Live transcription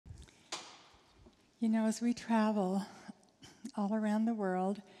You know, as we travel all around the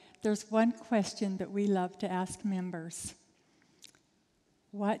world, there's one question that we love to ask members.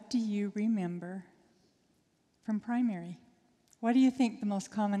 What do you remember from primary? What do you think the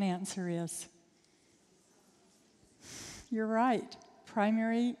most common answer is? You're right,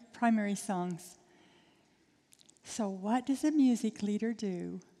 primary songs. So what does a music leader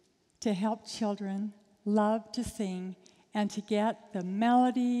do to help children love to sing and to get the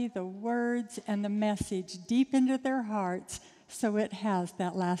melody, the words, and the message deep into their hearts so it has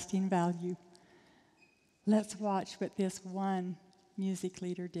that lasting value? Let's watch what this one music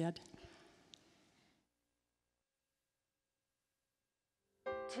leader did.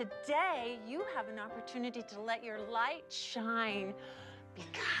 Today, you have an opportunity to let your light shine,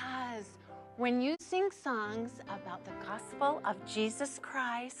 because when you sing songs about the gospel of Jesus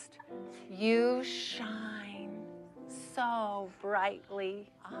Christ, you shine so brightly.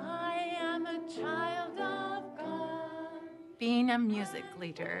 I am a child of God. Being a music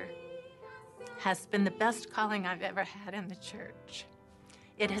leader has been the best calling I've ever had in the church.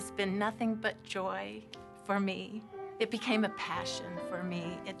 It has been nothing but joy for me. It became a passion for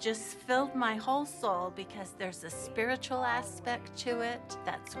me. It just filled my whole soul because there's a spiritual aspect to it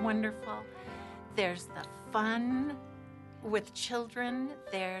that's wonderful. There's the fun with children.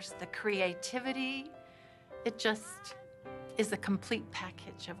 There's the creativity. It just is a complete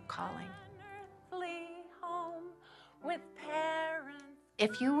package of calling. Home with parents.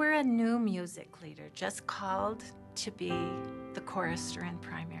 If you were a new music leader just called to be the chorister in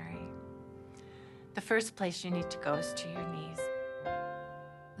primary, the first place you need to go is to your knees.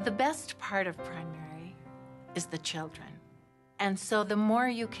 The best part of primary is the children. And so the more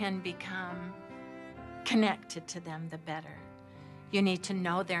you can become connected to them, the better. You need to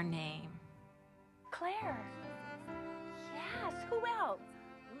know their name. Claire. Yes, who else?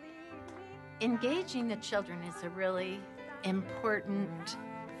 Engaging the children is a really important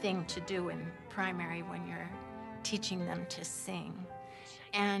thing to do in primary when you're teaching them to sing.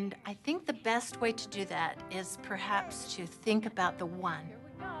 And I think the best way to do that is perhaps to think about the one.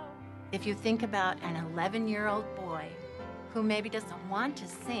 If you think about an 11-year-old boy who maybe doesn't want to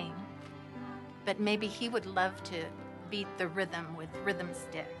sing, but maybe he would love to beat the rhythm with rhythm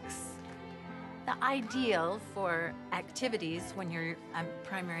sticks. The ideal for activities when you're a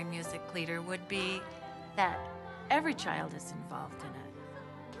primary music leader would be that every child is involved in it.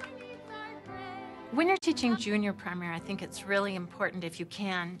 When you're teaching junior primary, I think it's really important, if you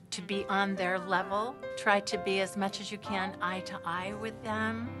can, to be on their level. Try to be as much as you can eye to eye with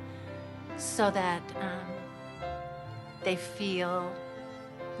them so that they feel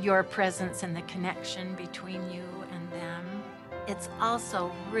your presence and the connection between you and them. It's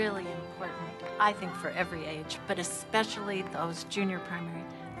also really important, I think, for every age, but especially those junior primary,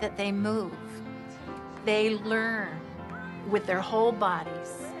 that they move. They learn with their whole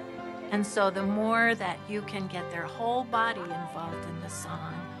bodies. And so the more that you can get their whole body involved in the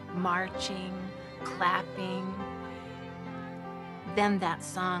song, marching, clapping, then that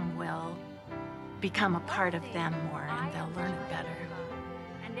song will become a part of them more and they'll learn it better.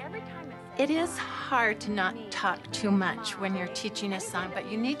 It is hard to not talk too much when you're teaching a song,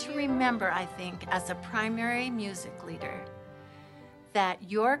 but you need to remember, I think, as a primary music leader, that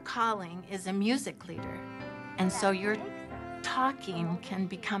your calling is a music leader. And so your talking can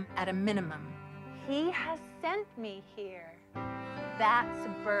become at a minimum. He has sent me here. That's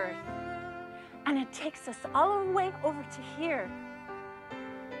birth. And it takes us all the way over to here.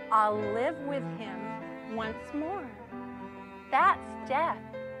 I'll live with him once more. That's death.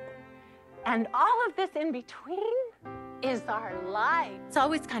 And all of this in between is our life. It's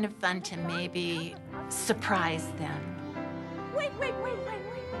always kind of fun to maybe surprise them. Wait, I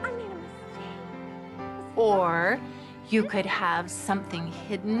made a mistake. Or you could have something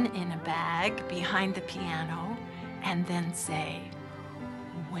hidden in a bag behind the piano and then say,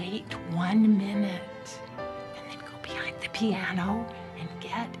 wait 1 minute, and then go behind the piano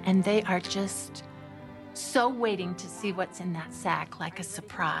and they are just so waiting to see what's in that sack, like a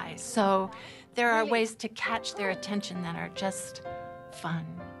surprise. So there are ways to catch their attention that are just fun.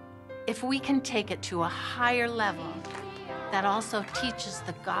 If we can take it to a higher level that also teaches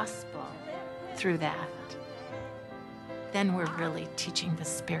the gospel through that, then we're really teaching the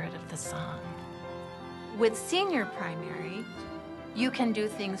spirit of the song. With senior primary, you can do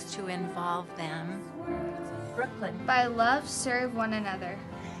things to involve them. Brooklyn. By love, serve one another.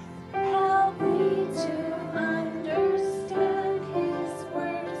 Help me to understand his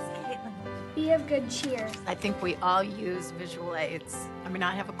words. Caitlin. Be of good cheer. I think we all use visual aids. I mean,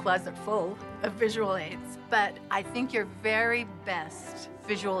 I have a closet full of visual aids, but I think your very best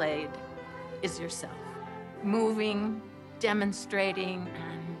visual aid is yourself. Moving, demonstrating,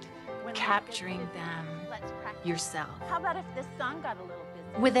 and capturing them yourself. How about if this song got a little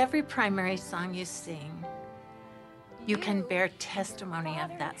busy? With every primary song you sing, you can bear testimony of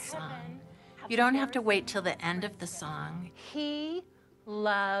that song. You don't have to wait till the end of the song. He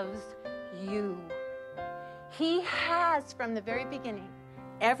loves you. He has from the very beginning.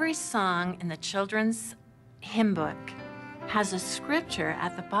 Every song in the children's hymn book has a scripture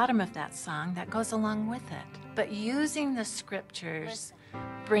at the bottom of that song that goes along with it. But using the scriptures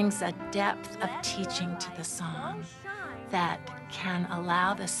brings a depth of teaching to the song that can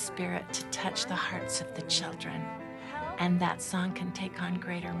allow the Spirit to touch the hearts of the children. And that song can take on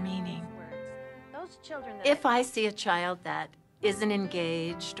greater meaning. Those children that If I see a child that isn't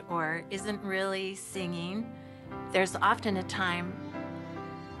engaged or isn't really singing, there's often a time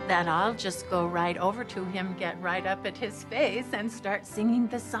that I'll just go right over to him, get right up at his face, and start singing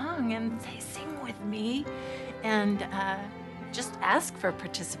the song and say, "Sing with me," and just ask for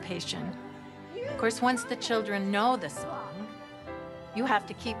participation. Of course, once the children know the song, you have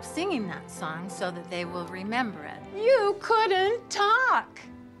to keep singing that song so that they will remember it. you couldn't talk.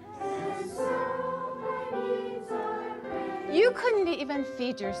 You couldn't even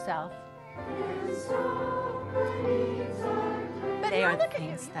feed yourself. They are the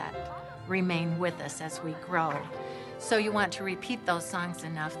things that remain with us as we grow. So you want to repeat those songs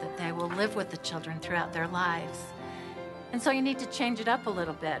enough that they will live with the children throughout their lives. And so you need to change it up a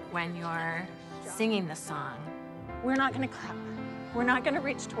little bit when you're singing the song. We're not going to clap. We're not going to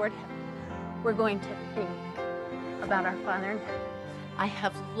reach toward him. We're going to think about our Father in heaven. I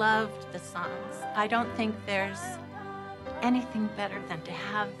have loved the songs. I don't think there's anything better than to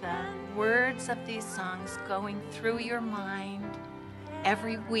have the words of these songs going through your mind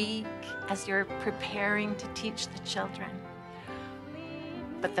every week as you're preparing to teach the children.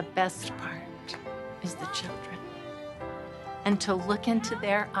 But the best part is the children. And to look into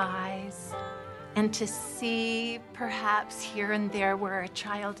their eyes and to see perhaps here and there where a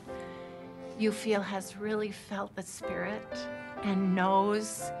child you feel has really felt the Spirit and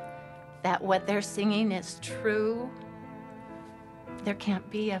knows that what they're singing is true. There can't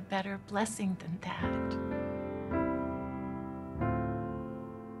be a better blessing than that.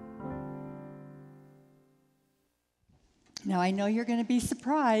 Now, I know you're going to be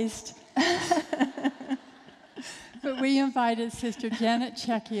surprised, but we invited Sister Janet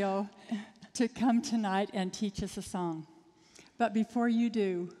Checchio to come tonight and teach us a song. But before you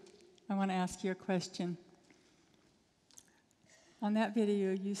do, I want to ask you a question. On that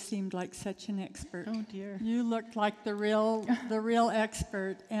video, you seemed like such an expert. Oh, dear. You looked like the real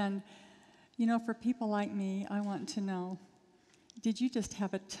expert. And, you know, for people like me, I want to know, did you just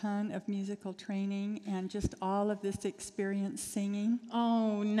have a ton of musical training and just all of this experience singing?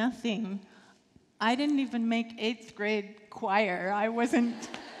 Oh, nothing. I didn't even make 8th grade choir.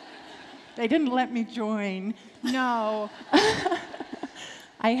 They didn't let me join. No.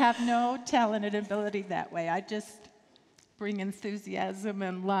 I have no talent and ability that way. I just bring enthusiasm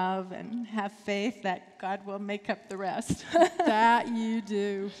and love and have faith that God will make up the rest. That you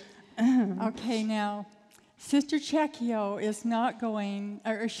do. Okay, now, Sister Checchio is not going,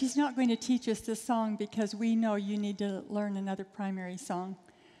 or she's not going to teach us this song because we know you need to learn another primary song.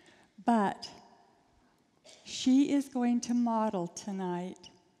 But she is going to model tonight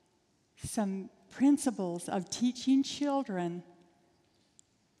some principles of teaching children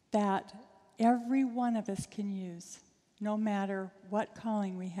that every one of us can use, no matter what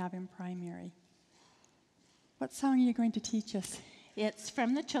calling we have in primary. What song are you going to teach us? It's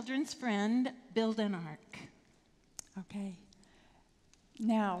from the children's friend, Build an Ark. Okay.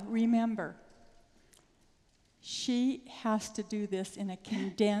 Now, remember, she has to do this in a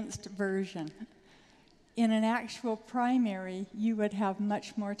condensed version. In an actual primary, you would have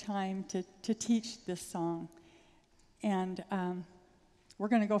much more time to teach this song. And we're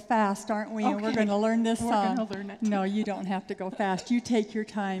going to go fast, aren't we? Okay. And we're going to learn this song. We're going to learn it. No, you don't have to go fast. You take your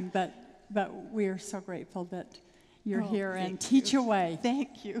time, but we're so grateful that you're here and teach away.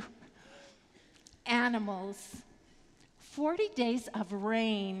 Thank you. Animals. 40 days of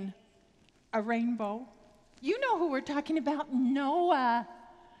rain. A rainbow. You know who we're talking about, Noah.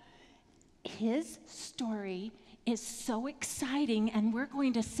 His story is so exciting, and we're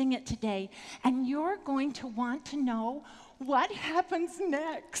going to sing it today. And you're going to want to know what happens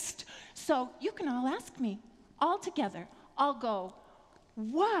next. So you can all ask me all together. I'll go,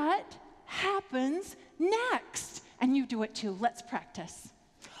 what happens next? And you do it too. Let's practice.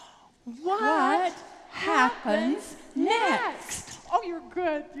 What happens next? Oh, you're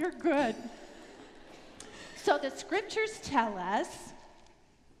good. You're good. So the scriptures tell us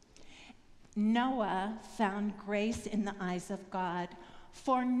Noah found grace in the eyes of God,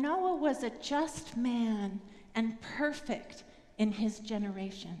 for Noah was a just man and perfect in his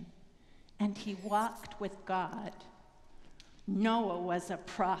generation, and he walked with God. Noah was a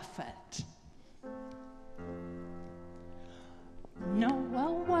prophet.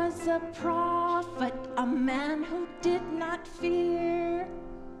 Noah was a prophet, a man who did not fear.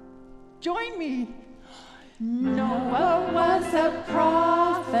 Join me. Noah was a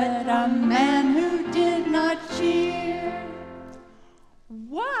prophet, a man who did not cheer.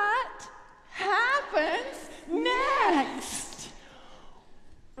 What happens next?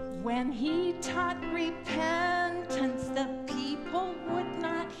 When he taught repentance, the people would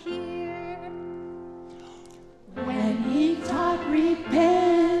not hear. When he taught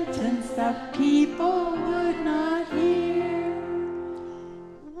repentance, the people would not hear.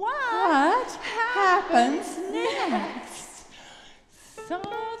 What happens next? So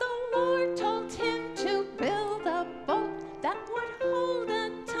the Lord told him to build a boat that would hold a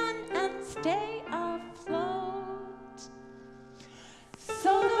ton and stay afloat.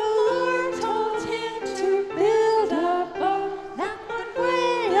 So the Lord told him to build a boat that would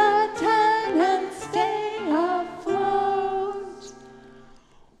weigh a ton and stay afloat.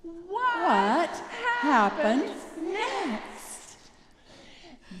 What happened next?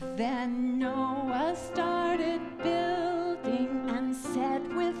 Then Noah started building and said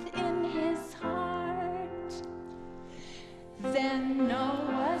within his heart. Then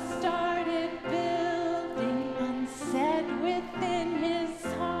Noah started building and said within his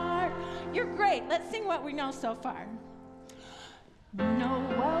heart. You're great. Let's sing what we know so far.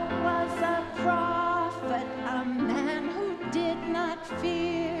 Noah was a prophet, a man who did not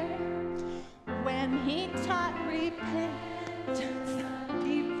fear. When he taught repentance,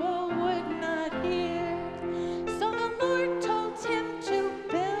 people would not hear. So the Lord told him to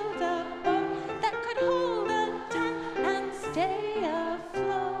build a boat that could hold a ton and stay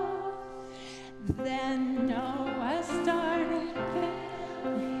afloat. Then Noah started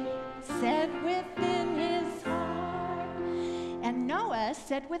building, said within his heart. And Noah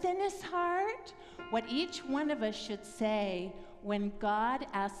said within his heart what each one of us should say when God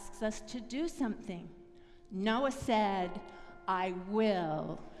asks us to do something. Noah said, I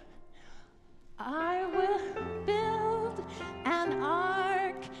will build an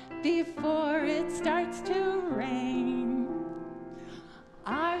ark before it starts to rain.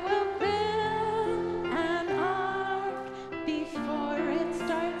 I will build an ark before it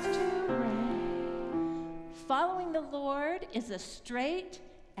starts to rain. Following the Lord is a straight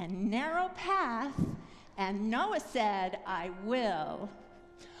and narrow path, and Noah said, I will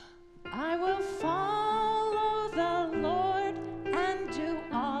follow the Lord and do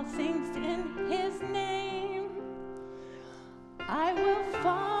all things in his name. I will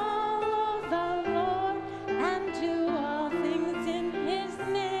follow the Lord and do all things in his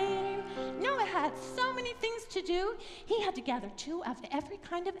name. Noah had so many things to do. He had to gather 2 of every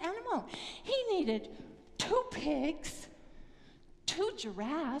kind of animal. He needed 2 pigs, 2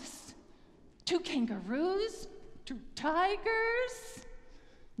 giraffes, 2 kangaroos, 2 tigers.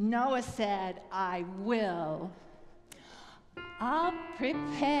 Noah said, I will. I'll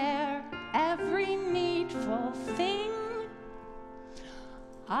prepare every needful thing.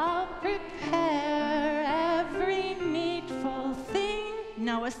 I'll prepare every needful thing.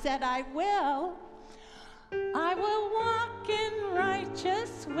 Noah said, I will. I will walk in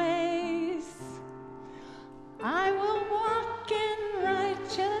righteous ways. I will walk in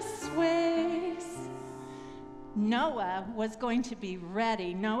righteous ways. Noah was going to be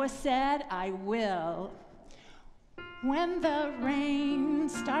ready. Noah said, I will. When the rain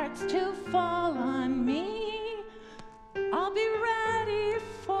starts to fall on me, I'll be ready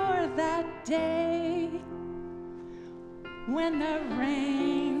for that day. When the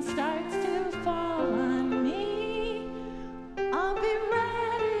rain starts to fall on me, I'll be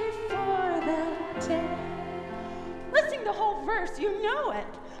ready for that day. Let's sing the whole verse. You know it.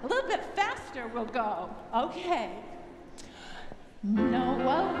 A little bit faster we'll go. Okay.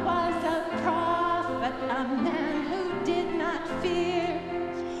 Noah was a prophet, a man who did not fear.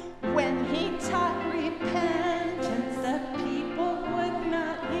 When he taught repentance, the people would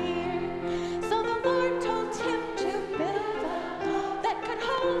not hear. So the Lord told him to build a boat that could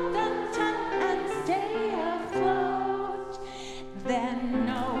hold a ton and stay afloat. Then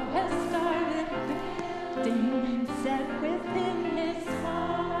Noah started building and said within his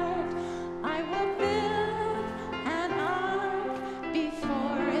heart, I will build an ark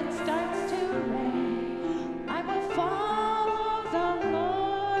before it starts to rain. I will follow the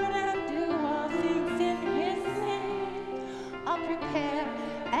Lord and do all things in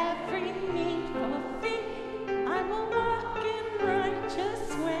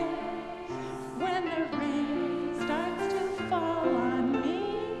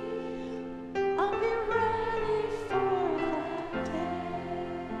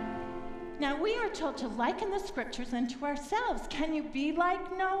Now, we are told to liken the scriptures unto ourselves. Can you be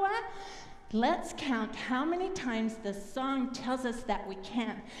like Noah? Let's count how many times the song tells us that we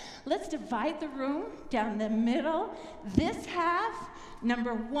can. Let's divide the room down the middle. This half,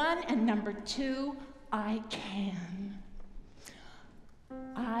 number 1 and number 2, I can.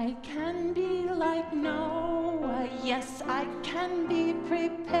 I can be like Noah, yes, I can be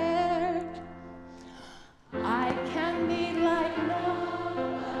prepared. I can be like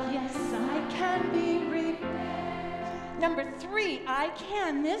Noah, yes, I can be prepared. Number 3, I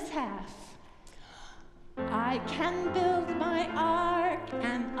can, this half. I can build my ark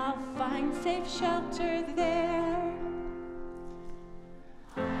and I'll find safe shelter there.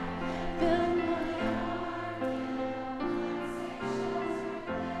 Build my ark and I'll find safe shelter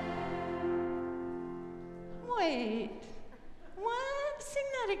there. Wait, what? Sing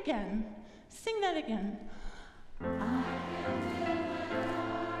that again. Sing that again.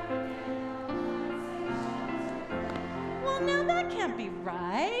 Well, now that can't be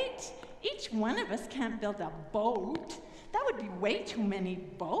right. Each one of us can't build a boat. That would be way too many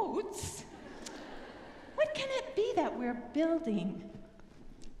boats. What can it be that we're building?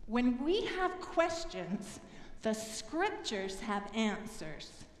 When we have questions, the scriptures have answers.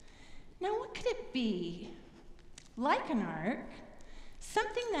 Now, what could it be? Like an ark,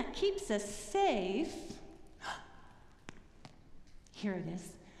 something that keeps us safe. Here it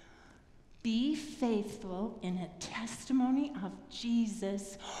is. Be faithful in a testimony of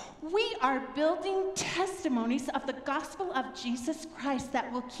Jesus. We are building testimonies of the gospel of Jesus Christ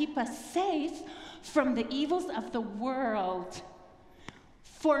that will keep us safe from the evils of the world.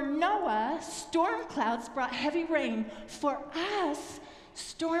 For Noah, storm clouds brought heavy rain. For us,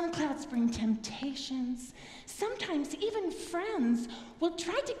 storm clouds bring temptations. Sometimes even friends will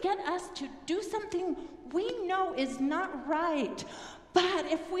try to get us to do something we know is not right. But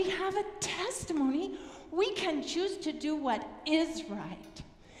if we have a testimony, we can choose to do what is right.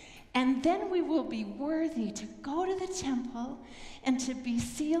 And then we will be worthy to go to the temple and to be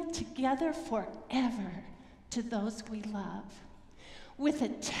sealed together forever to those we love. With a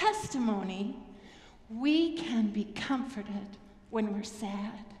testimony, we can be comforted when we're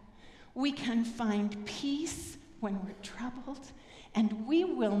sad. We can find peace when we're troubled. And we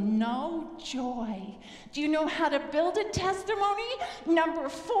will know joy. Do you know how to build a testimony? Number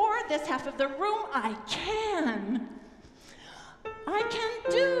 4, this half of the room, I can. I can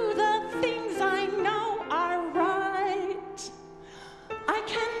do the things I know are right. I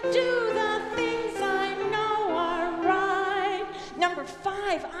can do the things I know are right. Number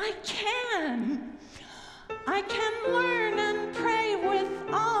 5, I can. I can learn and pray with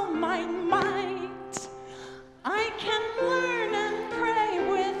all my might. I can learn and pray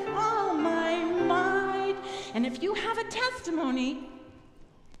with all my might. And if you have a testimony,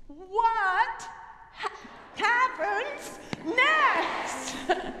 what happens next?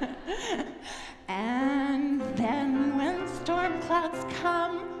 And then when storm clouds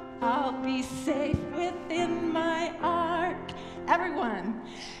come, I'll be safe within my ark. Everyone.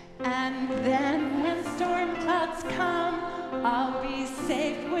 And then when storm clouds come, I'll be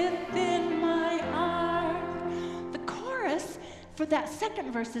safe within my ark. For that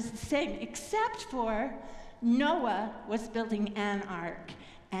second verse is the same, except for Noah was building an ark,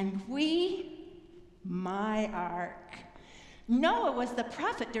 and we, my ark. Noah was the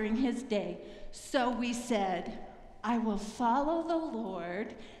prophet during his day, so we said, I will follow the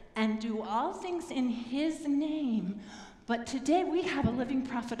Lord and do all things in his name. But today we have a living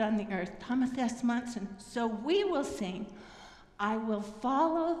prophet on the earth, Thomas S. Monson, so we will sing, I will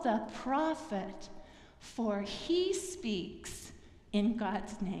follow the prophet, for he speaks in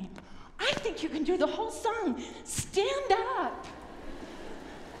God's name. I think you can do the whole song. Stand up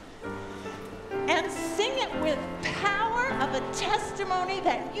and sing it with power of a testimony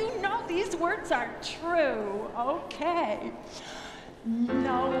that you know these words are true. Okay.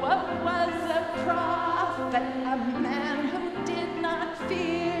 Noah was a prophet, a man who did not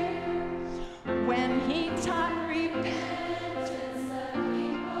fear. When he taught repentance, the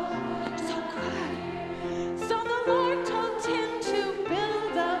people so good. So the Lord told him to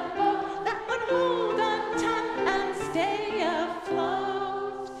build a boat that would hold a ton and stay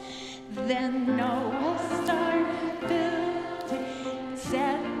afloat. Then Noah started building,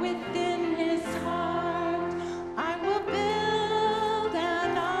 said within his heart, I will build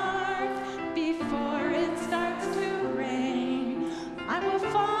an ark before it starts to rain. I will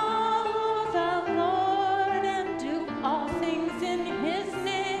follow the Lord and do all things in his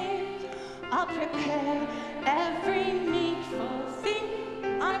name. I'll prepare every needful thing.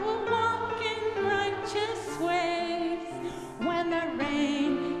 I will walk in righteous ways. When the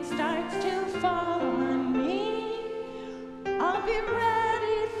rain starts to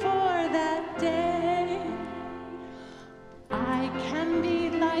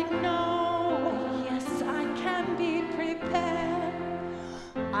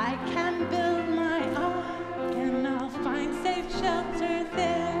can build my ark and I'll find safe shelter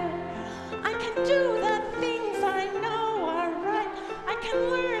there. I can do the things I know are right. I can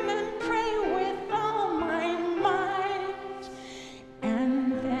learn and pray with all my might.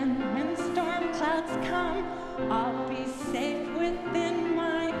 And then when storm clouds come, I'll be safe within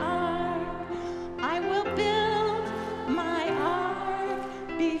my ark. I will build my ark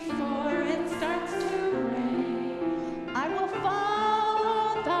before it starts to rain. I will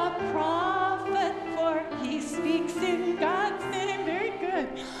follow the prophet, for he speaks in God's name. Very good.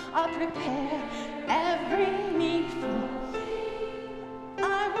 I'll prepare every needful.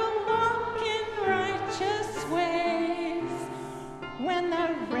 I will walk in righteous ways when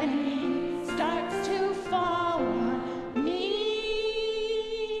the rain starts to fall on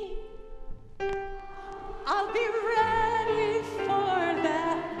me. I'll be ready for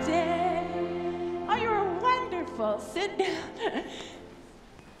that day. Oh, you're wonderful. Sit down.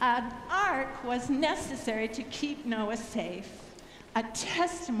 An ark was necessary to keep Noah safe. A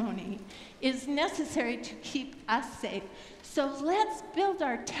testimony is necessary to keep us safe. So let's build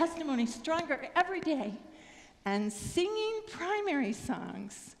our testimony stronger every day. And singing primary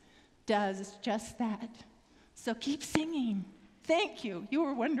songs does just that. So keep singing. Thank you. You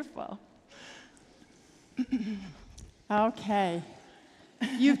were wonderful. Okay.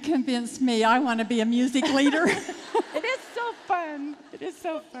 You've convinced me I want to be a music leader. It is so fun. It is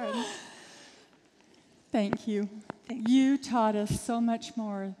so fun. Thank you. Thank You taught us so much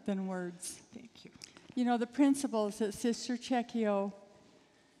more than words. Thank you. You know, the principles that Sister Checchio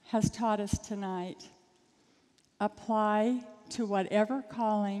has taught us tonight apply to whatever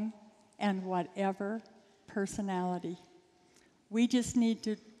calling and whatever personality. We just need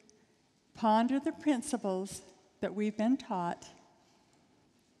to ponder the principles that we've been taught,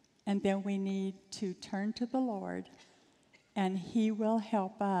 and then we need to turn to the Lord, and He will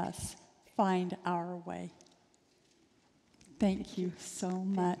help us find our way. Thank you so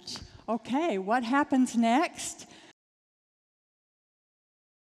much. Okay, what happens next?